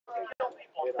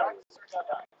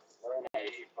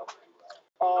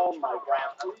Oh my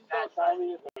god. Please don't tell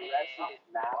me that the rest is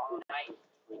massive.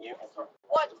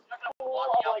 What?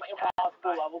 Like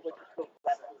impossible levels, like the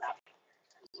rest is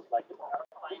massive. Like, oh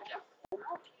my gosh.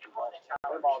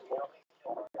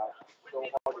 So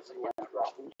hard to see when I'm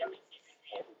dropping.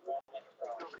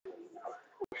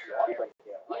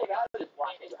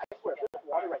 I swear, there's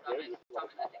water right there.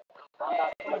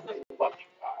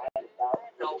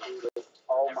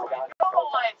 Oh my god. Come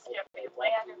on, Skippy.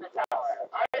 Land in the tower.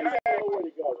 I don't know where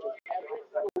to go.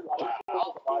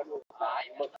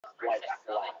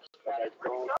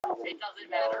 It doesn't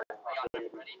matter. I got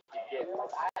it ready. I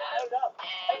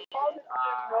don't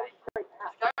know.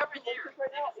 Over here.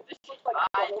 This looks like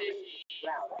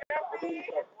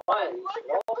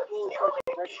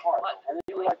and then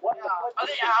you're like, what? Are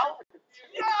they out?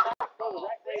 Yeah.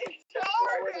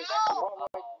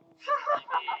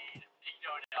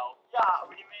 Yeah,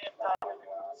 we may have done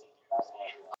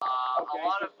a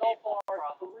lot of people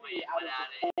probably went at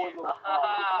it.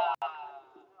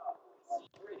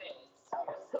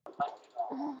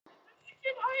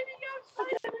 You're hiding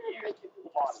outside of here.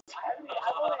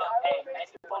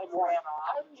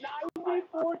 I'm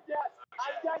 94 deaths.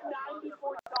 I've got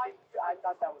 94 dice. I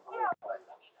thought that was cool.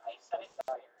 I said it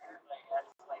earlier.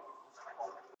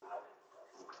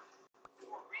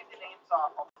 Read the names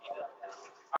off.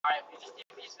 Alright, we just give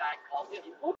me a sec. I'll give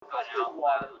you one cut out.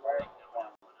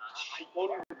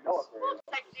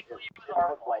 Technically, it was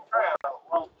our fault.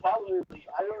 Well, probably.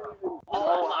 I don't even know.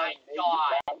 Oh my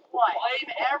god. What?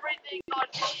 Blame everything on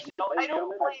me. No, I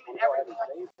don't blame everything on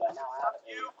you.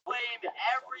 You blame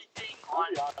everything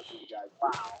on me.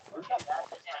 Wow. I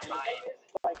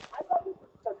thought this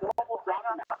was a normal drop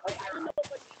now. Like, I don't know if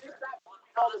like this that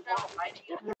all the time hiding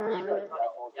in the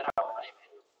get out of it.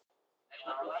 I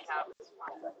literally have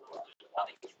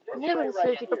nothing. You haven't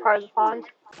seen the part of the pond. They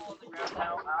keep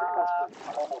escaping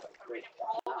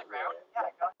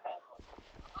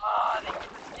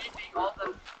all the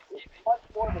escaping. Much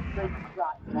more of a straight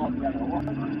shot altogether.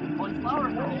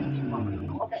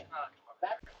 Okay.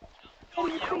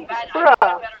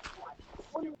 Bruh.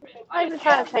 I'm even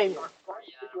trying to tame you.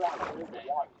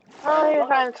 Oh, you're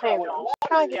trying to tame me. I'm just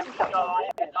trying to get you something.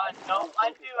 No,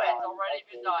 undo it. Already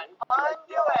been done.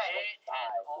 Undo it.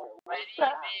 Already been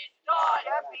done.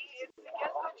 Happy. It's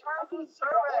against the terms of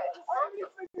service.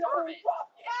 Service.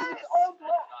 Yes.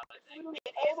 It is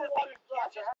a thing. You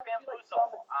can't just bamboozle.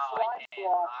 That's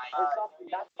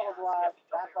all glass.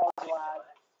 That's all glass.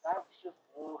 That's just,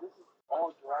 this is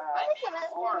all glass. That is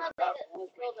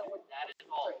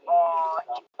all. Oh,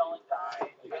 he fell and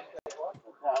died.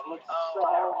 That looks so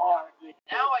hard.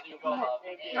 Now I can go up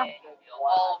and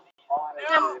all these.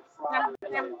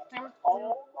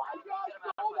 Oh my god,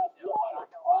 no, that's water.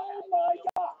 Oh my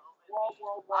god. Whoa.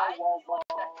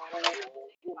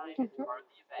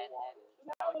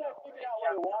 Now that I figured out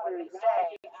where the water is,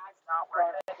 it's not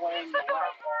worth it. It's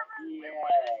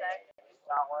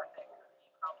not worth it.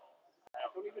 I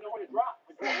don't even know where to drop.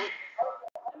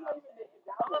 I'm not even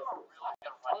down there. I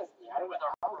don't know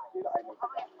how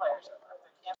many players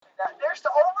there's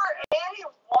over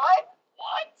 81?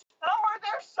 What? How are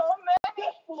there so many?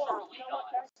 Surely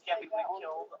not. Skippy, we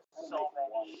killed so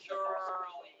many.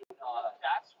 Surely not.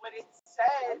 That's what it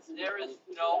says. There is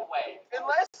no way.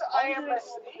 Unless I am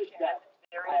mistaken,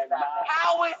 there is that.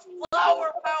 How is Flower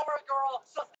Power Girl?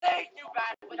 So thank you,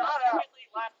 guys. We got really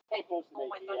left. Oh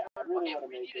my god. Okay,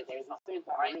 we need to do something.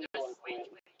 Right? There's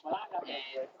wait.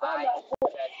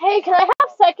 Hey, can I have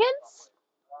seconds?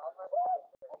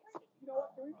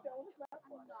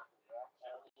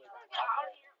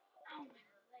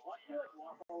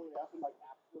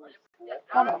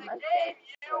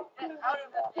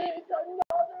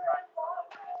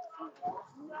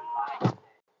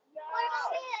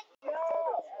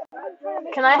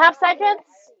 Can I have seconds?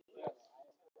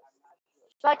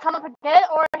 Should I come up and get it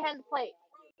or hand the plate?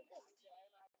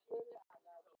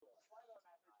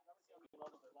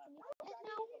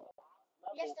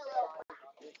 Just a little.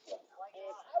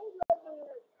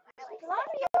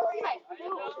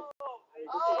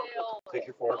 Take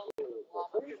your fork.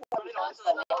 I'm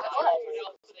sorry.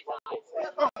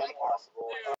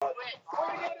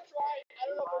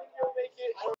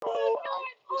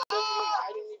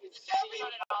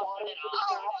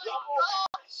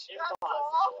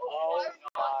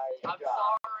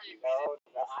 No,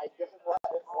 I just what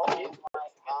is my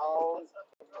town?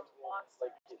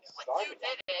 You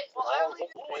did it. Well, I only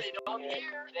they don't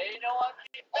hear. They know I'm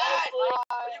being bad.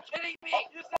 Are you kidding me?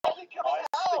 You said I didn't come out.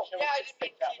 Yeah, I didn't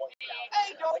make TV.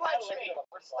 Hey, don't punch me.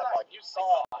 We're stuck. You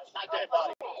saw. I did,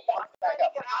 buddy. I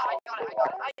got it. I'm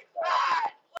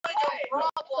bad. What's your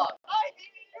problem? I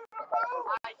didn't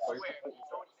I swear, you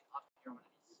don't even up here when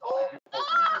it's so bad.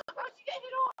 How'd you get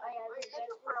hit off? My head,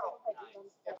 bro.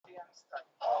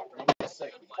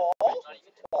 You fall?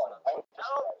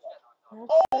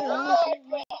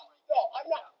 No, I'm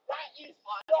not. That is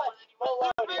such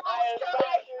baloney. I am not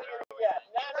doing it again.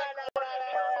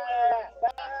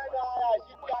 No.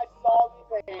 You guys saw me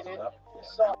faded. You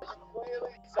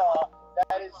clearly saw.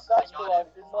 That is such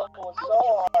baloney. This level was so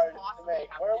hard to make.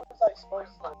 Where was I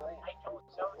supposed to land? I don't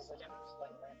know.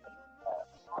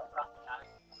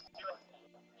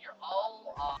 You're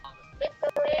all,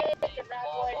 Victory!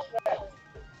 Congratulations!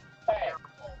 Hey,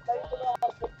 thanks for all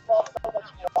the so much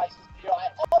devices. I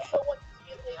also want to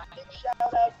give a big shout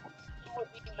out to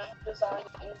the map design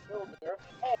and builder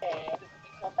and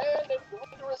command and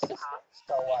builder assistant.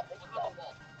 So, thank you all.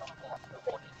 I'm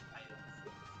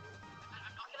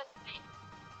not gonna say it.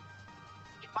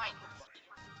 It's fine.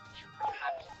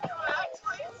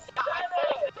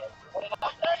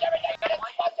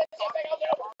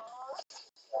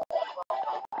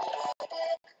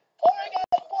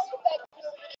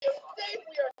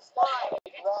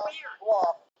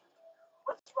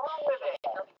 What's wrong with it?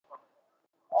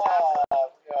 Oh,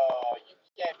 no, you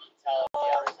can't be telling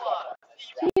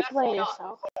me. You play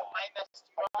yourself. I messed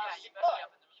you up. Yeah, you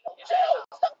messed me up in the beginning.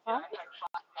 Huh?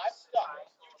 I'm stuck.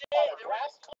 You did.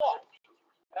 Grass clock.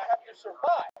 And I have to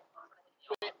survive.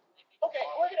 Okay,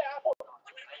 we're gonna have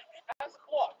grass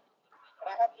clock. And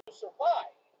I have to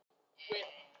survive with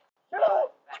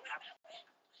no.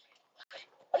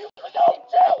 Are you no,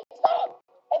 Jill, stop.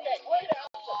 Okay, we're gonna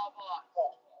have to.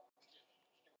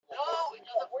 No, it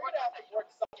doesn't We're work. gonna have to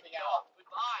work something out.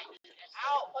 Goodbye. Get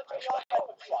out. Punch me off my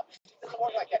foot. It doesn't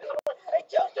work like that. It doesn't work. Hey,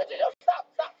 Jill, stop.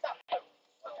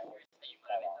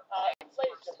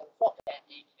 Inflation just a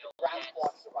fucking ground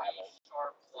block survival.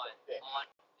 Sharp one on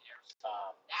there.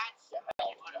 That's Yeah, how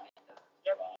you would have been done.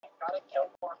 You gotta kill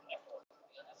more people.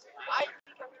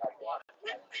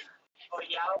 Oh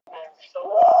yeah, so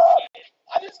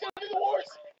I'm just gonna do the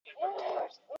wars.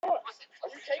 Are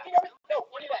you taking everything? No,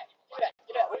 give me that.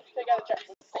 What did you take out of the check?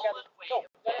 No.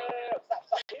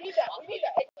 Stop. We need that. Hey, give me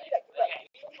that. We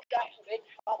need that to make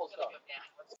cobblestone.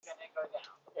 What's gonna go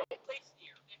down? Okay. Place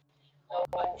here.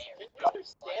 Can you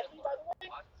understand me, by the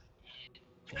way?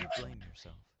 Do you blame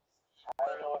yourself? I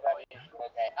don't know what that means.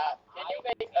 Okay. Can you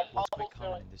make a Well, it's quite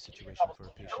cobblestone? common in this situation for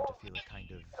a patient to feel a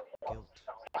kind of guilt.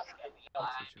 What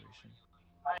situation?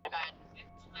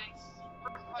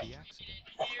 The accident.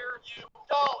 Here you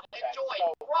go. Enjoy.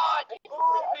 Run.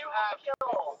 Move. You have 60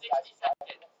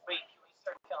 seconds. Wait, can we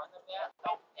start killing them now?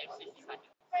 Nope. They have 60 seconds.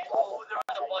 Oh, there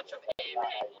was a bunch of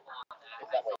AFK people on that.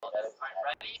 Alright,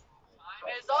 ready? Time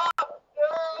is up.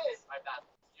 Yes. Alright, Beth.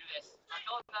 Do this. I'm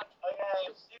killing them.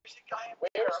 Okay. There's a guy in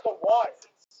there. Where's the water?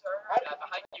 Sir,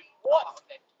 behind you. What?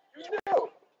 Okay. You knew.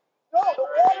 No, the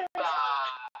water.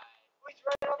 He's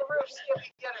right on the roof. See if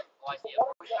we can get him. Oh, I see him.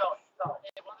 No.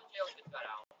 Hey, one of the jails just got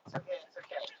out. It's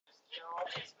okay. Just kill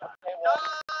this guy.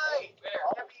 Die!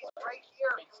 Where? He's right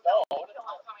here. Stone. We'll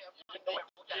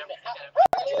get him.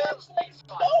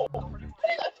 Stone.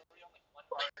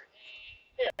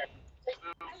 Here.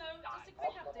 Hello, just a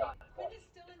quick update. Quinn is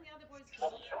still in the other boys'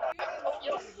 club.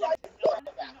 Yes, One I know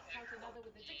knocked that. out another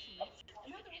with a dictionary.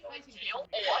 Another is waiting for Jail?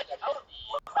 something.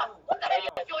 What the heck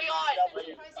is going on?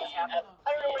 Extension prices are now.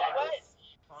 I don't know where he went.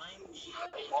 Good.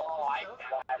 Oh, I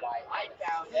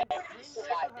found it. I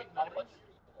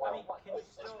mean, can you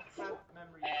still have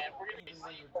memories even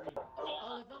when you're dreaming?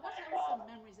 Oliver, what else are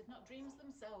memories if not dreams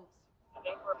themselves?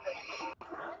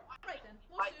 Right then,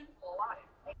 more soon.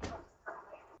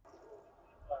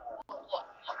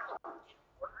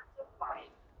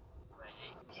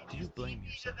 Do you blame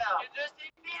yourself? You just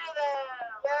defeated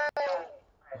them! Yay!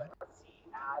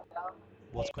 What?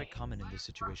 Well, it's quite common in this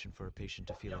situation for a patient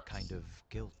to feel a kind of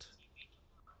guilt.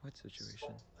 What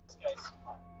situation?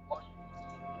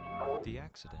 The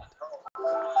accident.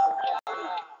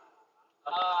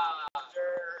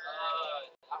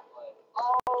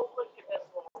 Oh, look at this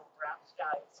little strap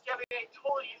guy. Skevy, I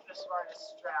totally use the smartest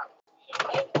strap.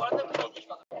 One of them killed each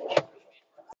other.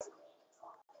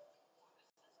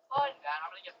 Fun, man. I'm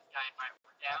gonna get this guy if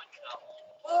we're down to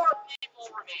 4 people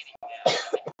remaining now.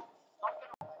 Not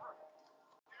gonna work.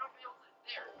 You're not gonna be able to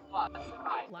there.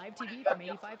 Live TV from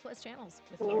 85 plus channels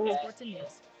with local sports and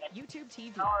news. YouTube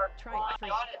TV. Try it free. I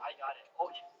got it. Oh,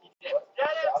 he did.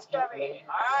 Get it, Skevy.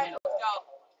 Alright, let's go.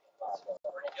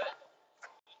 Pretty good.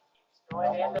 Go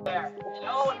ahead there.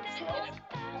 No, it's in it.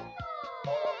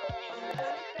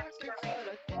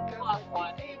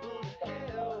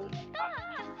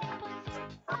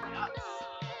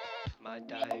 My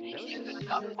diagnosis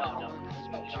No.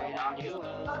 straight on you.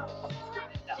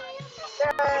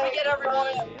 Yay! get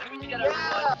everyone? Can we get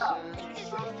everyone?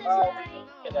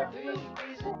 Get everyone.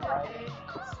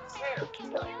 Here.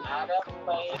 Adam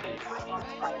plays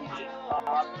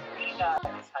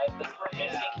peanuts. Type this for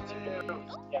missing too.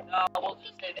 No, we'll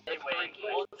just say they win.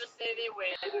 We'll just say they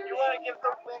win. You want to give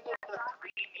them win to the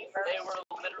 3 gamers? They were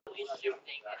literally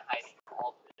shifting and hiding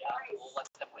all the time. We'll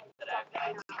let them win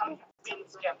today.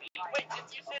 Wins can be. Wait, did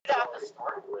you say that at the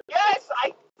start? Yes, I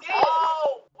did!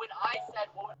 Oh! When I said,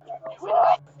 what would you do? When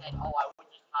I said, oh, I would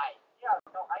just hide. Yeah,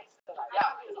 no, I said I.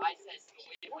 Yeah, because I said,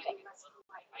 winning is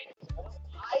literally hiding.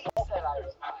 I said I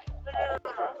was high. No.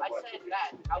 I said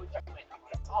that. How would you win?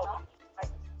 Oh,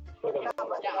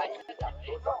 yeah, I said that.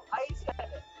 I said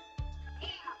it.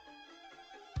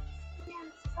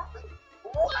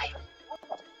 What?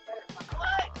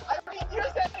 What? I mean, you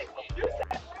said it. You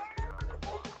said it.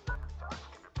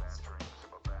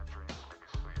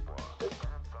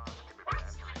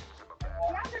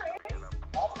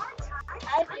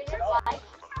 I didn't lie.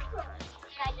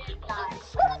 I didn't lie.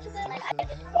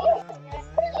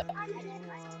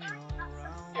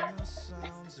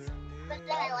 But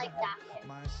then I like that.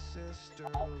 My sister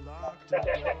locked the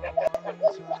door one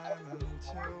time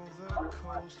until the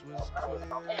coast was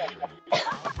clear.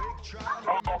 Awake trying to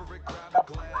remember it, grab a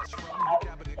glass from the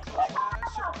cabinet, close my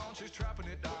eyes, subconscious trapping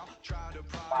it down, try to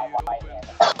pry it open.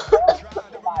 Try to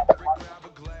remember it, grab a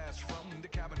glass from the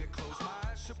cabinet, close my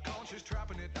eyes, subconscious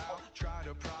trapping it down, try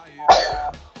to pry it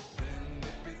open. Then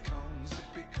it becomes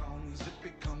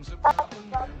a problem.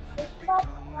 Then it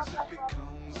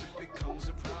becomes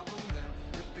a problem. Then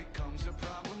it becomes a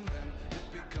problem. Then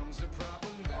it becomes a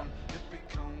problem. Then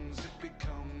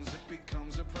it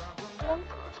becomes a problem.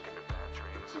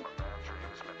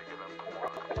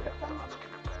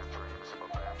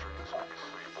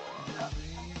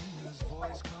 His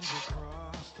voice comes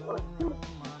across the room.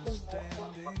 I'm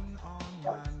standing on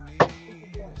my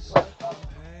knees. I'm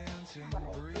panting,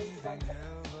 breathing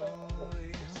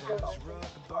heavily. There's rug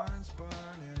burns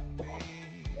burning me.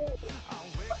 I'll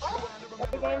wake trying to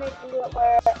remember it, grab a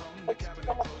glass from the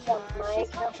cabinet, close my eyes,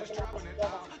 subconscious dropping it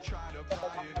out, try to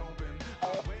pry it open.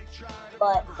 I'll wake trying to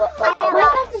remember it, grab a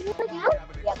glass from the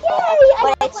cabinet,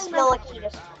 But it's still a key to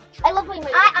start. I love playing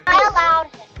Minecraft. I allowed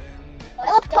him.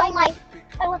 I love playing Minecraft.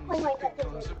 I love playing Minecraft.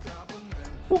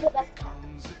 He's the best.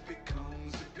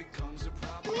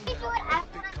 Can we do it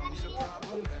after I'm done?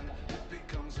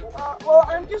 Well,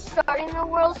 I'm just starting the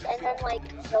world and then like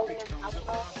building a house.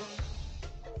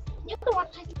 You can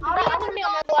watch it. I'm gonna be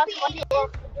on my last one.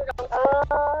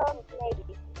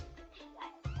 Maybe. I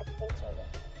think so.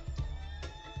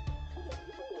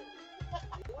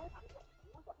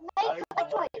 Make a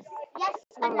choice. Yes,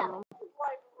 I know.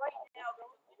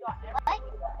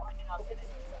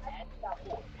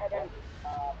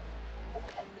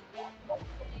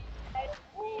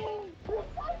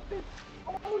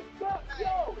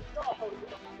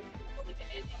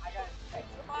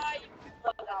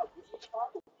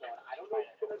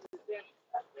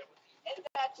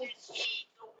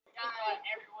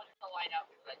 Everyone's to line up.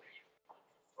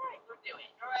 We're doing.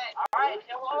 Alright,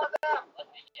 kill all of them.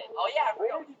 Let's begin. Oh yeah, we're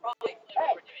probably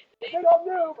what we're doing. Big old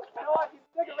noob. I know I can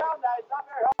stick around that. It's not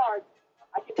very hard.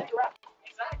 I can stick around.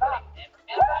 Exactly.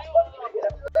 And I in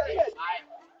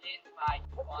my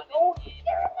one in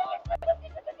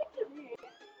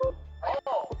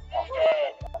oh,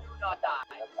 Megan! Do not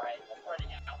die. Right, it's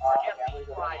running out. We're getting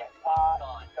fire.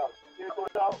 Gone. Here's one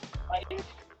out.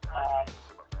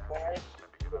 Where is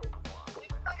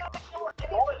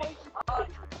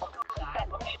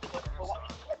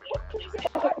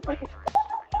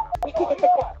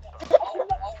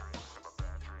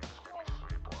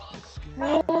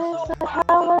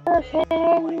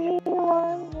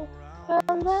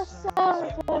from the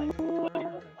sound of me.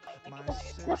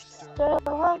 Sister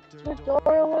locked her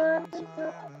door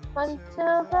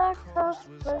until the coast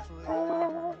was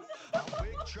clear.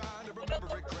 Awake trying to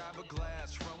remember it, grab a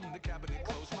glass from the cabinet,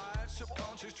 close my eyes,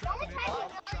 subconscious trapping it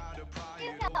out, try to pry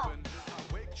it open.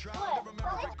 Awake trying to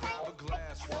remember it, grab a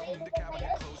glass from the cabinet,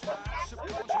 close my eyes,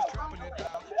 subconscious trapping it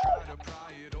out, try to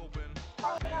pry it open.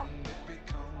 Then it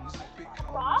becomes a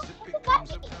problem. Then it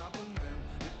becomes a problem. Then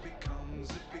it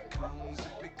becomes a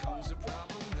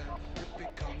problem. Then it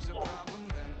becomes a problem.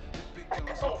 Then it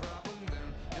becomes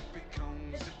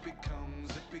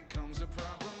a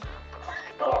problem.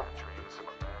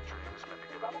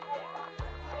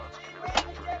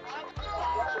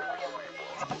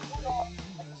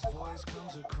 His voice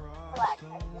comes across the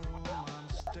room. I'm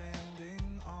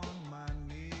standing on my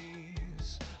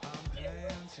knees. I'm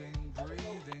panting,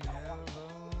 breathing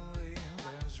heavily.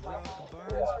 There's rug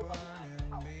burns burning.